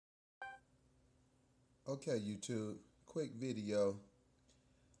Okay, YouTube, quick video.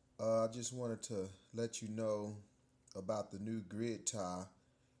 I just wanted to let you know about the new grid tie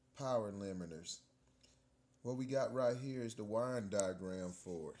power limiters. What we got right here is the wiring diagram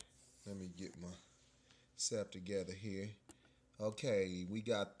for it. Let me get myself together here. Okay, we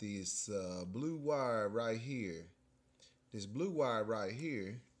got this blue wire right here. This blue wire right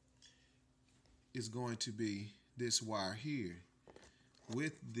here is going to be this wire here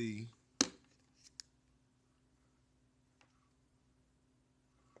with the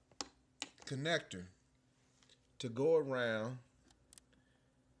connector to go around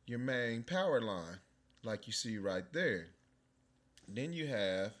your main power line, like you see right there. Then you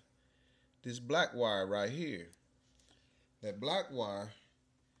have this black wire right here. That black wire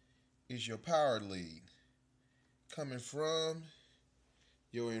is your power lead coming from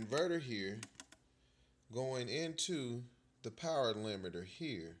your inverter here, going into the power limiter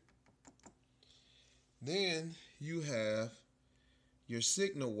here. Then you have your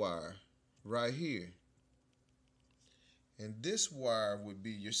signal wire right here. And this wire would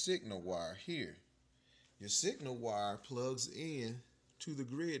be your signal wire here. Your signal wire plugs in to the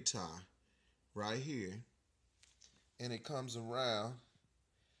grid tie right here, and it comes around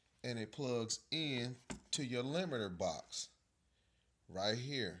and it plugs in to your limiter box right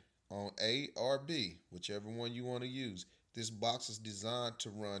here on A or B, whichever one you want to use. This box is designed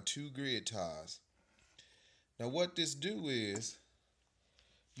to run 2 grid ties. Now what this do is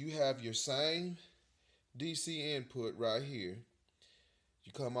you have your same DC input right here.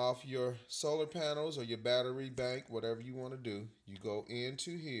 You come off your solar panels or your battery bank, whatever you want to do. You go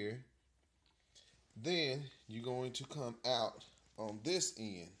into here. Then you're going to come out on this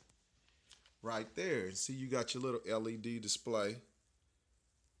end right there. See, you got your little LED display.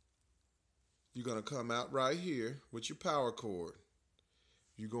 You're going to come out right here with your power cord.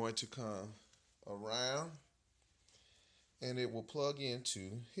 You're going to come around and it will plug into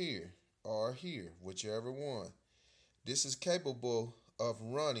here or here, whichever one. This is capable of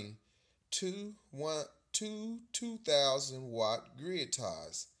running two 2,000 watt grid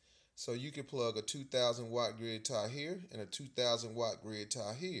ties. So you can plug a 2,000 watt grid tie here and a 2,000 watt grid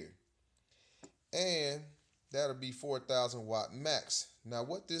tie here. And that'll be 4,000 watt max. Now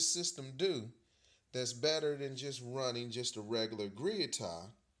what this system do that's better than just running just a regular grid tie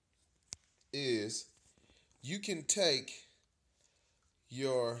is you can take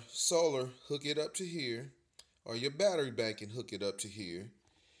your solar, hook it up to here, or your battery bank and hook it up to here,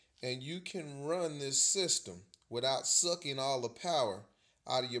 and you can run this system without sucking all the power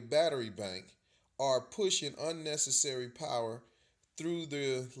out of your battery bank or pushing unnecessary power through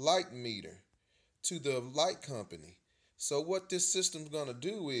the light meter to the light company. So what this system's going to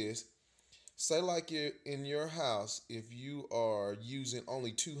do is, say like you're in your house, if you are using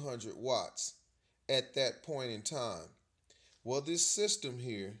only 200 watts at that point in time, well, this system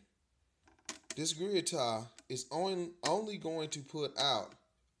here, this grid tie is only going to put out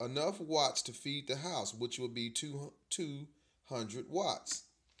enough watts to feed the house, which will be 200 watts.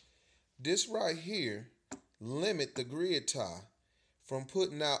 This right here limit the grid tie from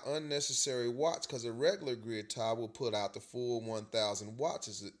putting out unnecessary watts, because a regular grid tie will put out the full 1,000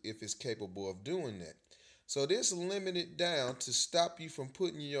 watts if it's capable of doing that. So this limit it down to stop you from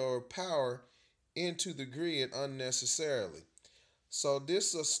putting your power into the grid unnecessarily. So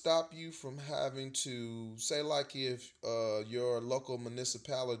this will stop you from having to, say like if your local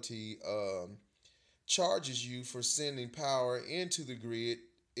municipality charges you for sending power into the grid,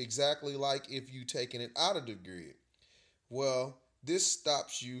 exactly like if you taking it out of the grid. Well, this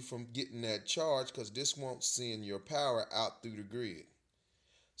stops you from getting that charge because this won't send your power out through the grid.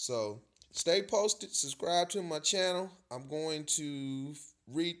 So stay posted, subscribe to my channel. I'm going to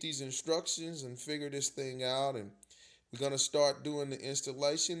read these instructions and figure this thing out, and we're going to start doing the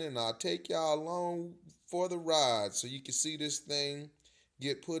installation, and I'll take y'all along for the ride so you can see this thing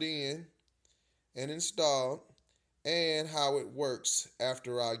get put in and installed and how it works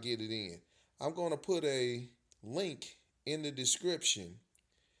after I get it in. I'm going to put a link in the description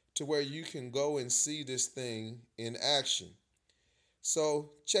to where you can go and see this thing in action. So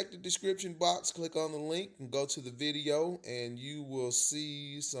check the description box, click on the link and go to the video, and you will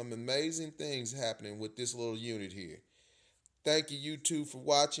see some amazing things happening with this little unit here. Thank you, YouTube, for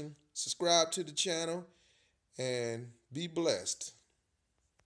watching. Subscribe to the channel and be blessed.